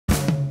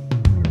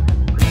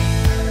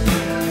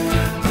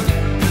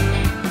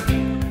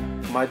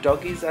My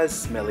dog is as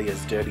smelly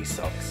as dirty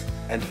socks,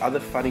 and other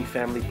funny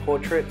family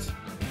portraits,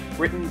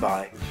 written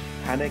by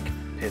Hanoch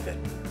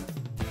Piven.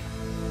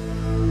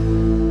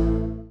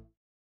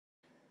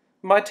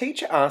 My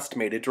teacher asked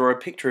me to draw a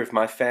picture of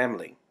my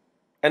family,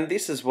 and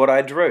this is what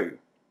I drew.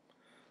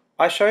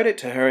 I showed it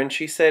to her and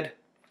she said,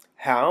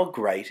 "How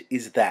great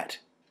is that?"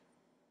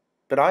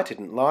 But I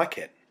didn't like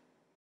it.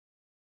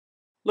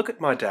 Look at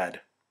my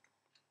dad.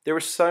 There are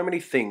so many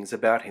things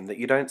about him that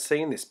you don't see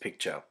in this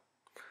picture.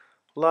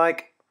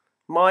 Like,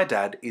 my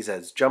dad is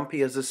as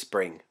jumpy as a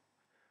spring,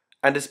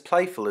 and as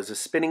playful as a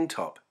spinning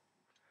top.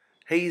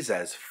 He's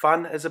as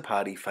fun as a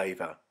party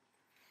favour,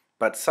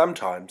 but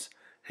sometimes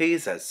he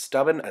is as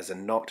stubborn as a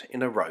knot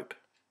in a rope.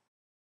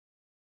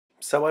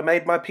 So I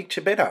made my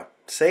picture better,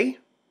 see?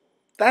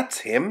 That's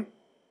him.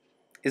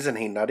 Isn't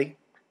he nutty?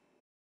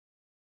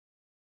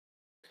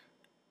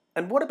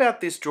 And what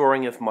about this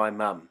drawing of my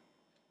mum?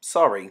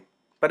 Sorry,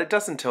 but it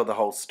doesn't tell the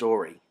whole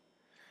story.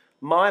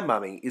 My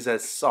mummy is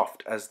as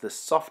soft as the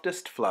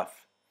softest fluff,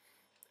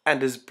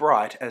 and as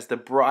bright as the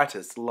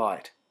brightest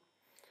light.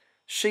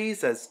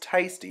 She's as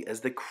tasty as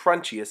the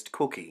crunchiest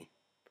cookie.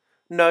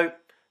 No,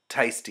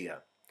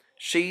 tastier.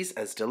 She's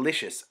as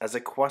delicious as a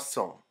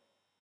croissant.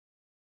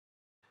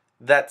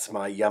 That's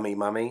my yummy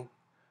mummy.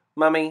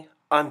 Mummy,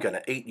 I'm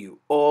gonna eat you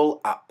all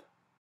up.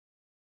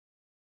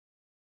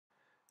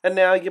 And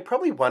now you're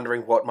probably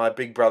wondering what my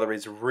big brother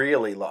is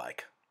really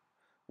like.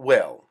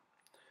 Well,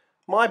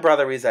 my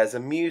brother is as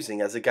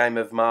amusing as a game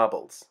of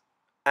marbles,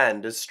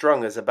 and as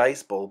strong as a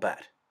baseball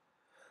bat.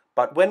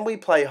 But when we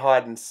play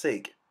hide and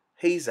seek,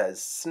 he's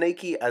as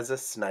sneaky as a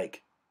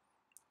snake.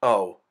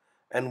 Oh,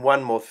 and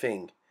one more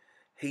thing.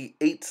 He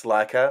eats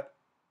like a...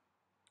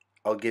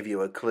 I'll give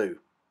you a clue.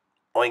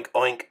 Oink,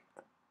 oink.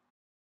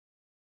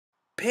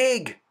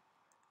 Pig!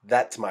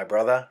 That's my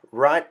brother,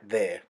 right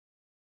there.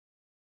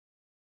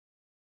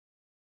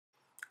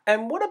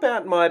 And what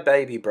about my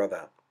baby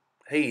brother?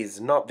 He is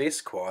not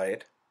this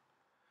quiet.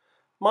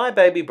 My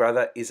baby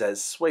brother is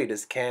as sweet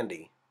as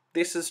candy.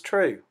 This is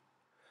true.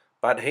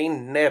 But he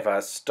never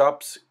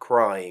stops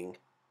crying.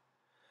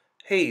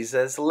 He's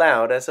as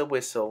loud as a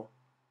whistle,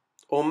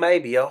 or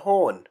maybe a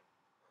horn,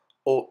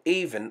 or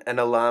even an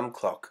alarm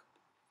clock.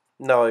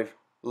 No,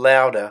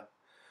 louder.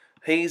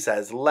 He's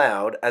as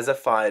loud as a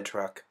fire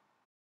truck.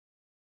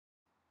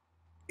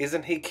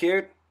 Isn't he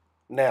cute?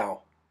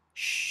 Now,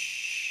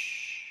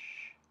 shh.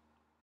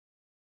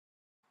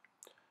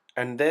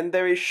 And then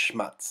there is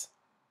Schmutz.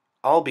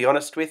 I'll be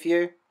honest with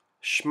you,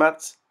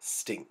 Schmutz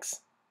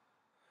stinks.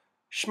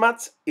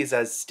 Schmutz is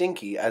as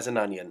stinky as an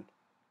onion.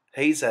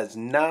 He's as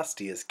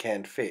nasty as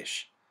canned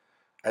fish,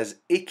 as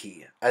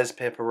icky as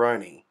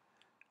pepperoni,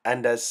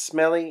 and as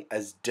smelly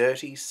as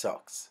dirty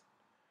socks.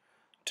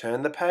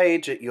 Turn the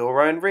page at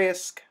your own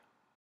risk.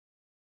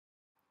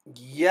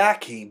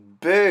 Yucky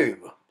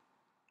boo!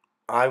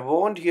 I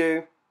warned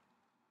you.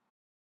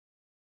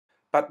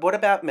 But what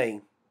about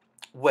me?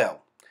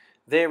 Well,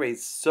 there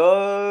is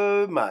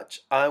so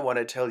much I want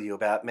to tell you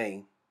about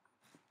me.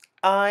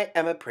 I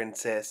am a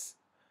princess,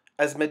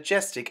 as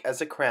majestic as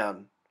a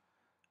crown,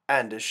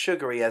 and as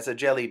sugary as a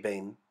jelly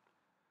bean.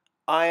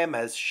 I am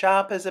as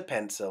sharp as a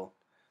pencil,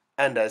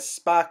 and as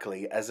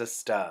sparkly as a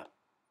star.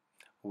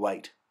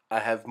 Wait,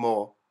 I have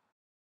more.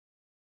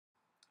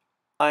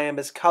 I am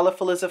as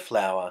colourful as a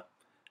flower,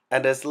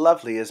 and as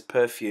lovely as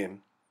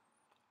perfume.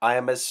 I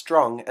am as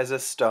strong as a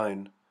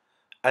stone,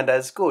 and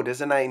as good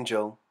as an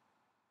angel.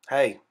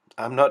 Hey,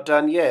 I'm not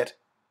done yet.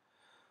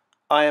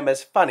 I am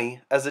as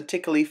funny as a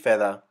tickly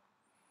feather,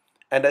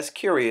 and as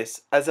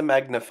curious as a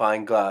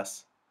magnifying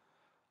glass.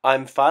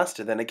 I'm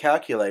faster than a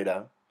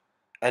calculator,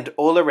 and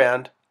all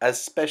around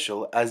as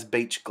special as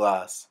beach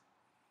glass.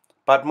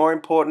 But more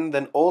important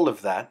than all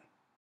of that,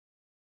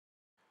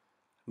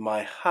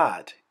 my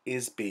heart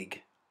is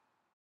big.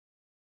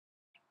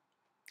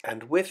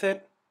 And with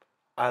it,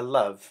 I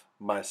love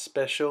my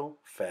special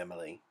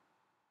family.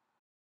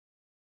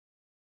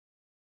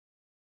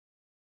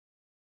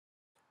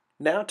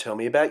 Now tell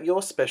me about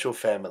your special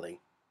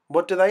family.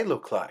 What do they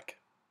look like?